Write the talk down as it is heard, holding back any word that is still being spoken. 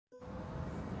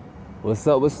What's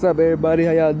up, everybody?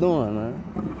 How y'all doing, man?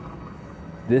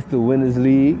 This the Winners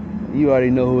League. You already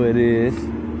know who it is.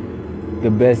 The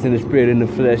best in the spirit and the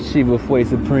flesh, Shiva Fue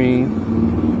Supreme.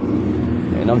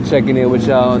 And I'm checking in with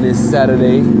y'all on this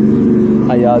Saturday.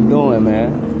 How y'all doing,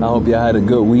 man? I hope y'all had a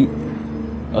good week.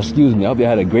 Excuse me, I hope y'all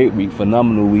had a great week,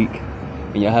 phenomenal week.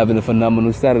 And y'all having a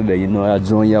phenomenal Saturday. You know, y'all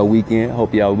enjoying y'all weekend.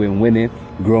 Hope y'all been winning,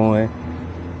 growing,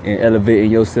 and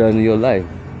elevating yourselves in your life.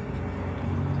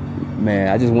 Man,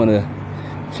 I just want to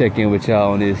check in with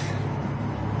y'all on this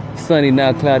sunny,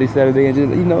 now cloudy Saturday, and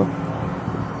just,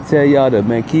 tell y'all to,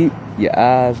 man, keep your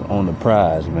eyes on the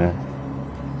prize, man.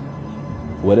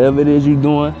 Whatever it is you're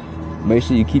doing, make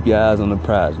sure you keep your eyes on the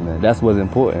prize, man. That's what's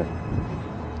important.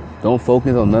 Don't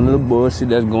focus on none of the bullshit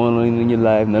that's going on in your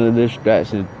life, none of the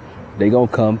distractions. They gonna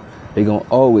come. They gonna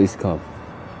always come.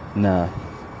 Nah,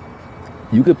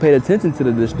 you could pay attention to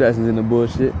the distractions and the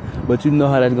bullshit, but you know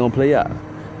how that's gonna play out.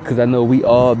 Because I know we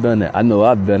all done that. I know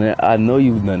I've done it. I know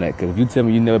you've done that. Because if you tell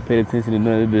me you never paid attention to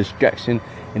none of the distraction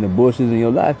and the bullshit in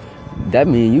your life, that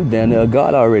means you down there a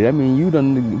God already. That means you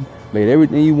done made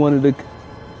everything you wanted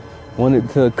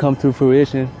to come to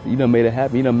fruition. You done made it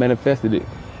happen. You done manifested it.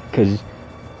 Because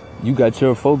you got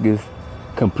your focus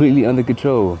completely under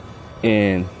control.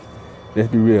 And let's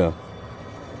be real.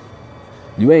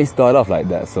 You ain't start off like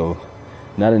that. So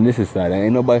not in this society.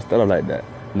 Ain't nobody start off like that.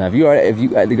 Now, if you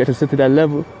got yourself to that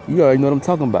level, you already know what I'm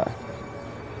talking about.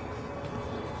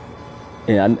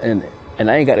 And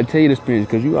I ain't got to tell you the experience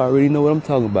because you already know what I'm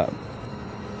talking about.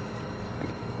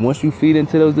 Once you feed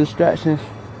into those distractions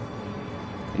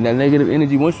and that negative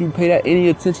energy, once you pay that any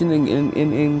attention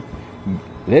and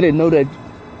let it know that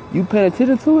you paying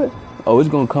attention to it, oh, it's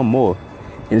gonna come more,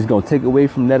 and it's gonna take away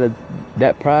from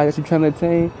that pride that you're trying to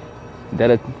attain.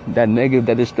 That negative,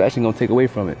 that distraction gonna take away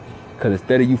from it. Because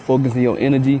instead of you focusing your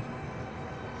energy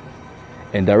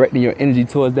and directing your energy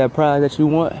towards that prize that you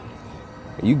want,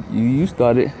 you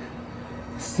started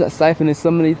siphoning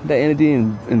some of that energy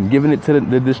and giving it to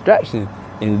the distraction.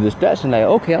 And the distraction, like,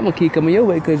 okay, I'm going to keep coming your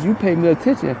way because you pay me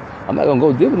attention. I'm not going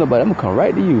to go deal with nobody. I'm going to come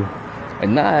right to you.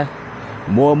 And now,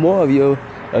 more and more of your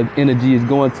energy is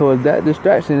going towards that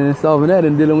distraction and solving that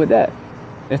and dealing with that.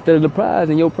 Instead of the prize,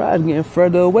 and your prize getting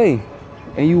further away.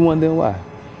 And you wondering why.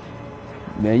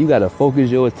 Man, you gotta focus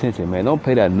your attention, man. Don't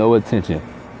pay that no attention.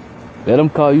 Let them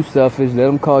call you selfish. Let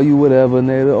them call you whatever. And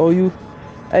they you.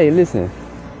 Hey, listen,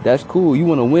 that's cool. You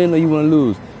wanna win or you wanna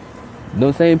lose?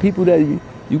 Those same people that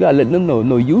you gotta let them know.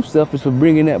 No, you selfish for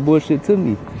bringing that bullshit to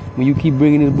me. When you keep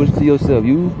bringing this bullshit to yourself,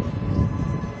 you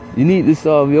need to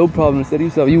solve your problem instead of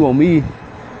yourself. You want me.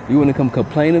 You wanna come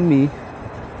complain to me.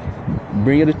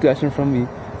 Bring your distraction from me.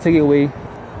 Take it away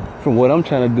from what I'm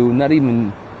trying to do. Not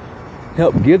even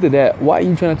help give to that. Why are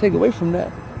you trying to take away from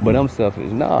that? But I'm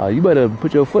selfish. Nah, you better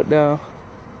put your foot down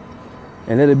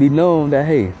and let it be known that,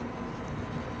 hey,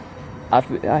 I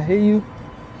hear you,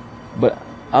 but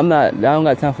I don't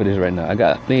got time for this right now. I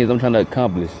got things I'm trying to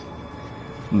accomplish.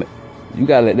 You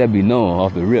gotta let that be known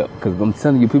off the rip. Because I'm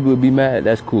telling you, people will be mad.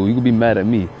 That's cool. You can be mad at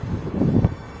me.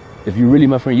 If you really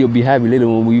my friend, you'll be happy later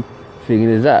when we figure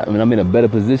this out. I mean, I'm in a better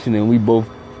position and we both,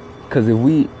 because if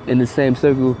we in the same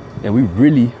circle and we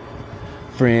really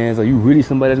friends, or you really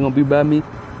somebody that's gonna be by me,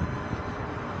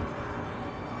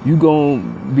 you gonna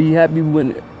be happy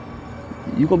when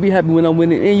I'm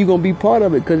winning, and you gonna be part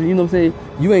of it. Because you know what I'm saying,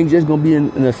 you ain't just gonna be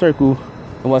in a circle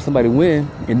and watch somebody win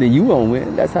and then you won't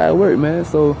win. That's how it works, man.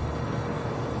 So,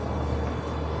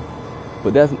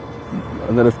 but that's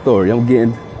another story. I'm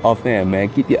getting off there, man.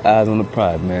 Keep your eyes on the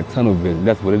prize, man. Tunnel vision,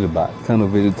 that's what it's about. Tunnel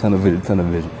vision, tunnel vision, tunnel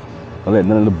vision. Don't let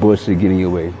none of the bullshit get in your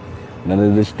way. None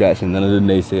of the distraction, none of the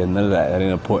naysayers, none of that. That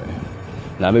ain't important.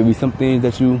 Now, maybe some things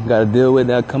that you gotta deal with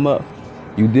that come up,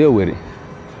 you deal with it.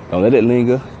 Don't let it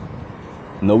linger.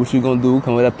 Know what you're gonna do.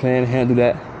 Come with a plan. Handle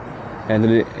that.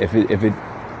 Handle it. If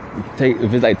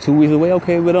it's like 2 weeks away,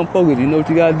 okay, but don't focus. You know what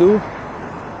you gotta do.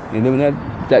 And then when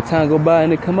that time go by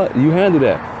and it come up, you handle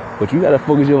that. But you gotta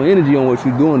focus your energy on what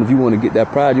you're doing if you want to get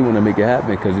that prize. You want to make it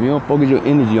happen. Because if you don't focus your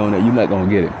energy on that, you're not gonna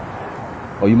get it.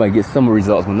 Or you might get some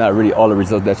results, but not really all the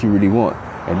results that you really want.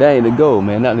 And that ain't the goal,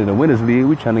 man. Not in the Winners League.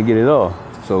 We trying to get it all.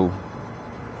 So,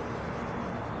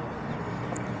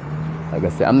 like I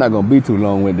said, I'm not going to be too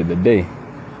long-winded today.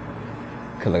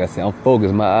 Because like I said, I'm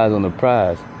focused. My eyes on the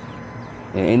prize.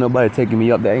 And ain't nobody taking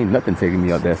me up there. Ain't nothing taking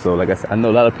me up there. So, like I said, I know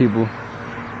a lot of people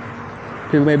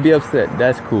may be upset.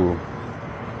 That's cool.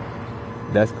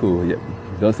 That's cool. Yeah.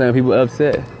 Don't say people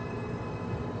upset.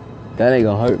 That ain't going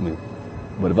to hurt me.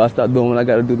 But if I start doing what I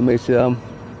got to do to make sure I'm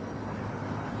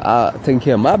taking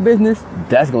care of my business,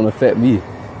 that's going to affect me.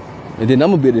 And then I'm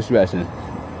going to be a distraction.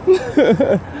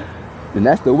 Then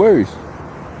that's the worst.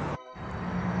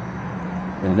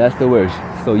 And that's the worst.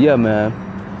 So yeah, man,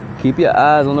 keep your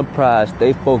eyes on the prize.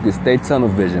 Stay focused. Stay tunnel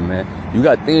vision, man. You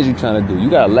got things you're trying to do. You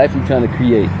got a life you're trying to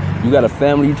create. You got a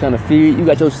family you're trying to feed. You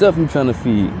got yourself you're trying to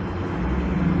feed.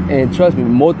 And trust me,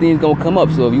 more things gonna come up.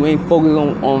 So if you ain't focused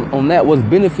on that, what's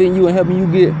benefiting you and helping you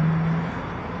get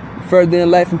further in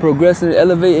life and progressing and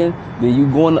elevating, then you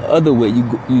going the other way.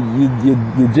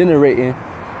 You're generating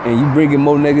and you bringing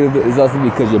more negative results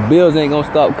because your bills ain't gonna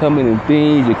stop coming and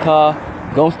things. Your car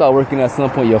gonna start working at some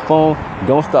point. Your phone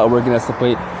gonna start working at some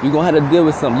point. You're gonna have to deal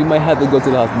with something. You might have to go to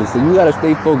the hospital. So you gotta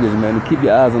stay focused, man, and keep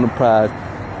your eyes on the prize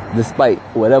despite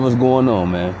whatever's going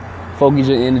on, man. Focus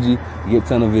your energy, get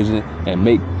tunnel vision, and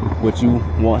make what you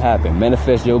want happen.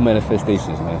 Manifest your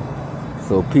manifestations, man.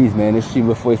 So peace, man. It's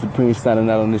Shiva Foy Supreme signing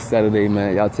out on this Saturday,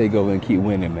 man. Y'all take over and keep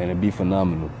winning, man, and be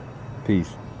phenomenal.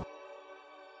 Peace.